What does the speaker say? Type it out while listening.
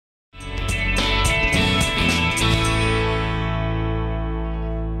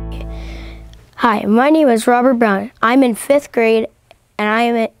Hi, my name is Robert Brown. I'm in 5th grade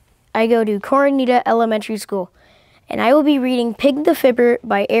and I go to Coronita Elementary School. And I will be reading Pig the Fibber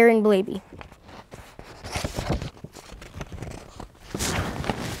by Aaron Blaby.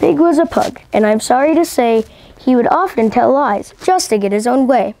 Pig was a pug, and I'm sorry to say he would often tell lies just to get his own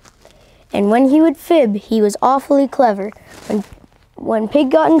way. And when he would fib, he was awfully clever. When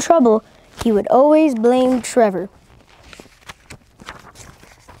Pig got in trouble, he would always blame Trevor.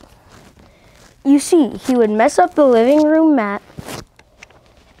 You see, he would mess up the living room mat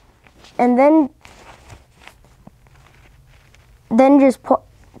and then just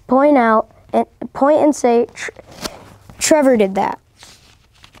point and say, Trevor did that.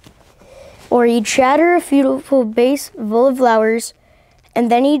 Or he'd shatter a beautiful vase full of flowers, and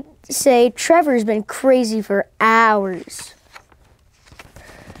then he'd say, Trevor's been crazy for hours.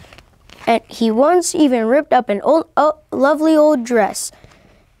 And he once even ripped up an lovely old dress.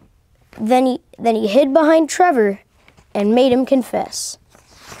 Then he hid behind Trevor and made him confess.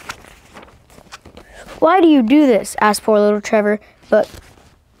 Why do you do this? Asked poor little Trevor. But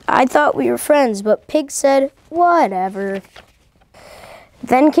I thought we were friends, but Pig said, whatever.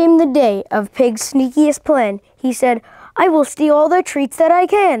 Then came the day of Pig's sneakiest plan. He said, I will steal all the treats that I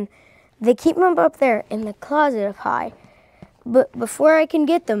can. They keep them up there in the closet of high. But before I can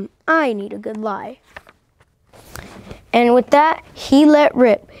get them, I need a good lie. And with that, he let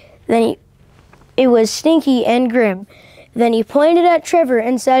rip. It was stinky and grim. Then he pointed at Trevor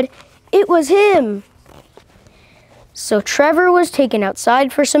and said, it was him. So Trevor was taken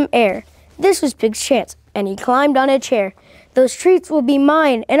outside for some air. This was Pig's chance, and he climbed on a chair. Those treats will be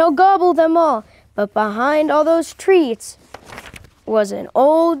mine, and I'll gobble them all. But behind all those treats was an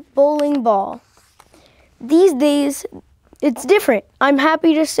old bowling ball. These days, it's different, I'm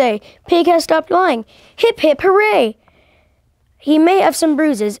happy to say. Pig has stopped lying. Hip, hip, hooray! He may have some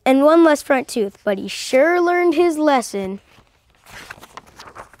bruises and one less front tooth, but he sure learned his lesson.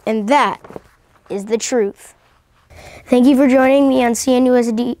 And that is the truth. Thank you for joining me on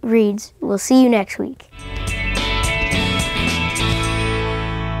CNUSD Reads. We'll see you next week.